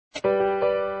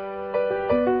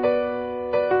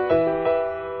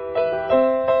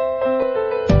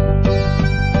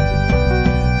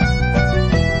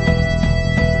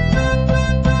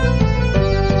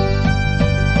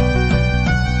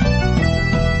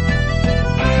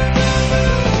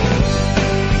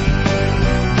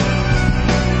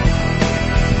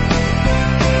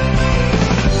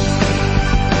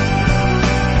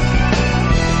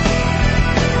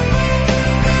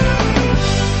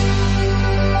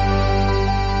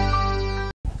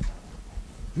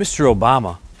Mr.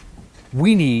 Obama,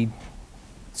 we need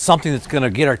something that's going to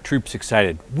get our troops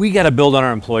excited. We got to build on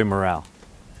our employee morale.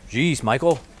 Geez,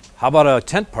 Michael, how about a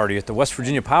tent party at the West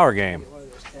Virginia Power game?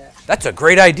 That's a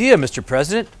great idea, Mr.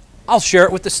 President. I'll share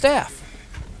it with the staff.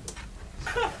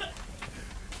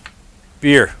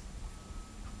 Beer.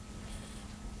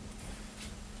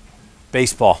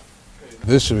 Baseball.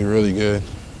 This should be really good.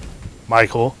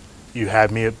 Michael, you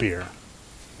had me at beer.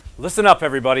 Listen up,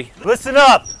 everybody. Listen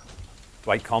up!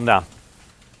 Dwight, calm down.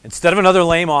 Instead of another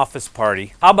lame office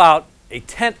party, how about a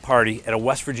tent party at a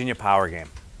West Virginia Power game?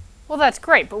 Well, that's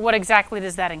great, but what exactly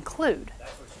does that include?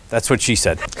 That's what she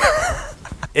said.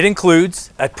 It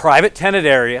includes a private tented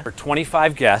area for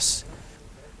 25 guests,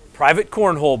 private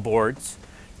cornhole boards,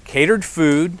 catered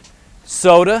food,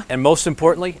 soda, and most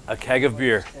importantly, a keg of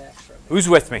beer. Who's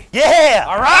with me? Yeah!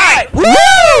 All right!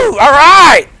 Woo! All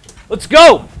right! Let's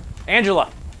go!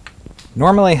 Angela.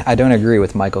 Normally, I don't agree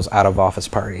with Michael's out-of-office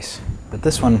parties, but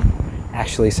this one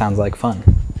actually sounds like fun.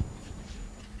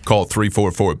 Call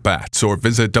 344-BATS or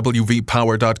visit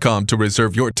wvpower.com to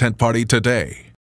reserve your tent party today.